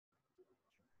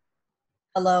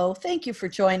Hello, thank you for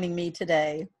joining me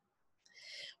today.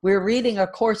 We're reading A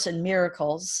Course in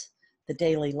Miracles, the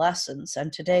daily lessons,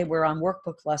 and today we're on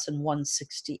workbook lesson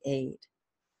 168.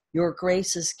 Your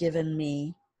grace is given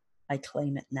me, I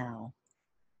claim it now.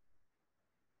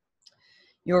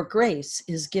 Your grace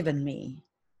is given me,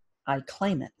 I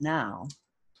claim it now.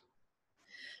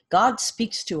 God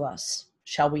speaks to us.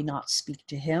 Shall we not speak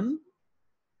to him?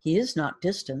 He is not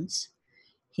distance.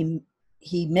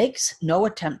 He makes no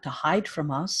attempt to hide from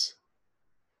us.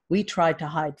 We try to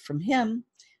hide from him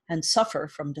and suffer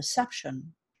from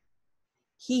deception.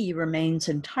 He remains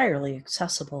entirely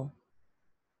accessible.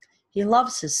 He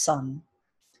loves his son.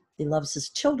 He loves his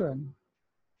children.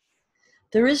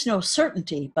 There is no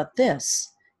certainty but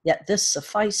this, yet this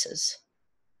suffices.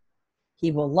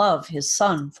 He will love his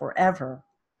son forever.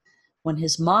 When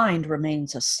his mind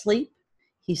remains asleep,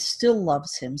 he still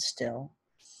loves him still.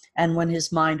 And when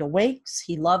his mind awakes,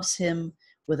 he loves him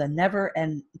with a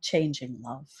never-changing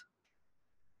love.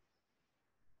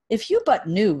 If you but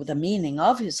knew the meaning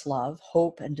of his love,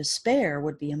 hope and despair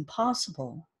would be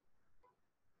impossible.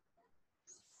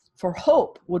 For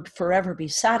hope would forever be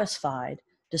satisfied,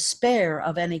 despair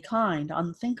of any kind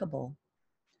unthinkable.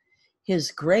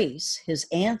 His grace, his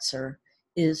answer,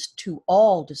 is to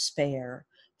all despair,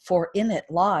 for in it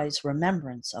lies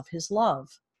remembrance of his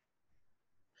love.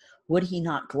 Would he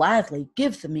not gladly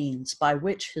give the means by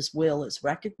which his will is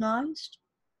recognized?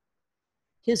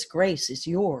 His grace is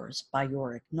yours by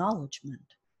your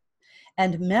acknowledgement,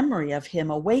 and memory of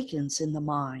him awakens in the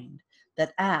mind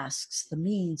that asks the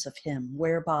means of him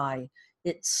whereby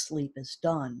its sleep is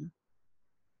done.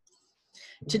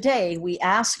 Today, we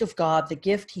ask of God the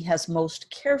gift he has most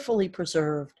carefully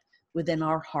preserved within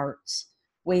our hearts,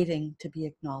 waiting to be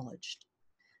acknowledged.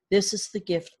 This is the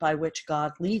gift by which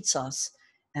God leads us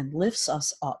and lifts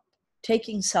us up,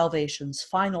 taking salvation's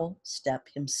final step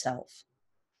himself.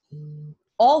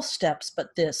 All steps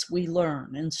but this we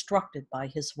learn, instructed by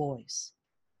his voice.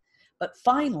 But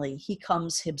finally, he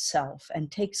comes himself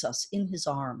and takes us in his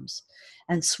arms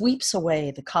and sweeps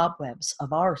away the cobwebs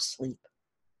of our sleep.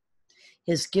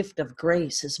 His gift of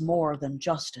grace is more than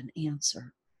just an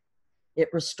answer. It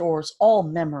restores all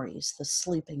memories the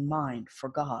sleeping mind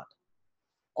forgot,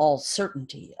 all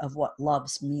certainty of what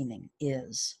love's meaning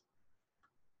is.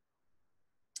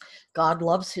 God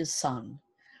loves his son.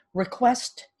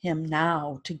 Request him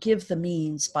now to give the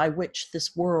means by which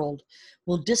this world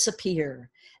will disappear,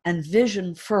 and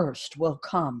vision first will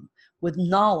come, with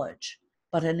knowledge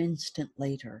but an instant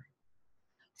later.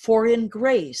 For in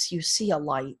grace you see a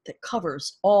light that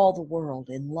covers all the world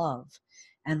in love,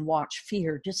 and watch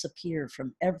fear disappear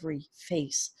from every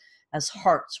face as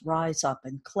hearts rise up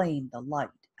and claim the light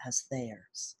as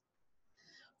theirs.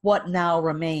 What now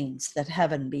remains that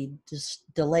heaven be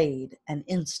delayed an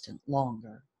instant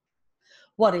longer?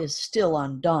 What is still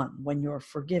undone when your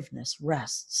forgiveness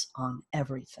rests on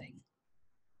everything?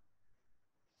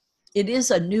 It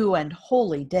is a new and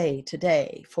holy day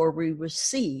today, for we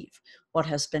receive what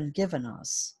has been given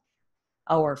us.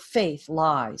 Our faith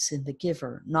lies in the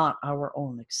giver, not our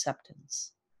own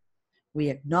acceptance. We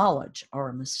acknowledge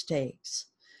our mistakes,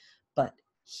 but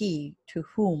he to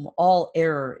whom all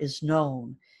error is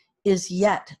known is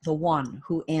yet the one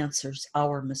who answers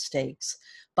our mistakes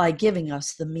by giving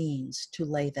us the means to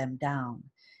lay them down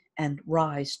and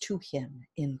rise to him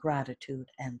in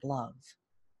gratitude and love.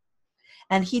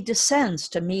 And he descends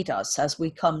to meet us as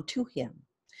we come to him.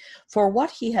 For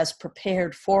what he has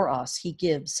prepared for us, he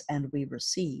gives and we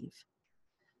receive.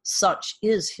 Such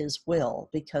is his will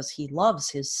because he loves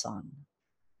his son.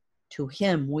 To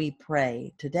him we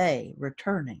pray today,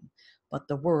 returning but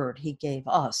the word he gave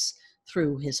us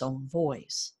through his own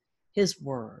voice, his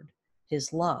word,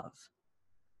 his love.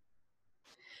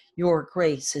 Your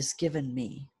grace is given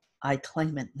me, I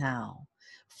claim it now.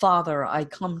 Father, I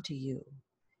come to you,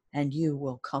 and you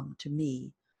will come to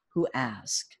me who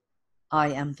ask. I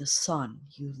am the son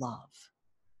you love.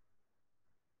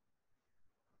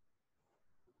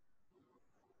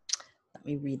 Let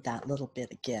me read that little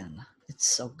bit again. It's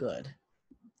so good.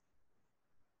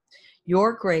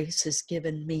 Your grace is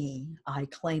given me, I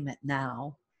claim it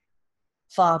now.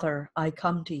 Father, I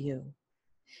come to you,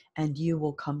 and you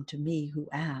will come to me who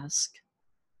ask.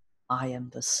 I am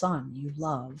the son you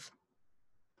love.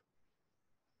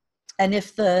 And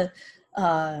if the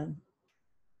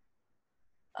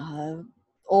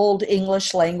old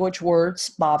English language words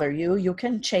bother you, you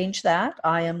can change that.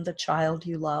 I am the child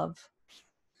you love.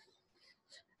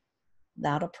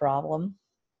 Not a problem.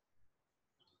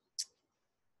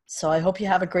 So I hope you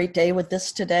have a great day with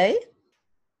this today.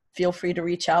 Feel free to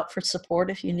reach out for support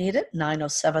if you need it,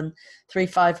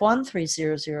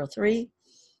 907-351-3003.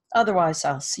 Otherwise,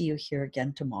 I'll see you here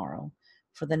again tomorrow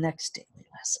for the next daily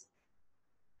lesson.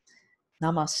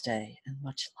 Namaste and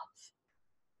much love.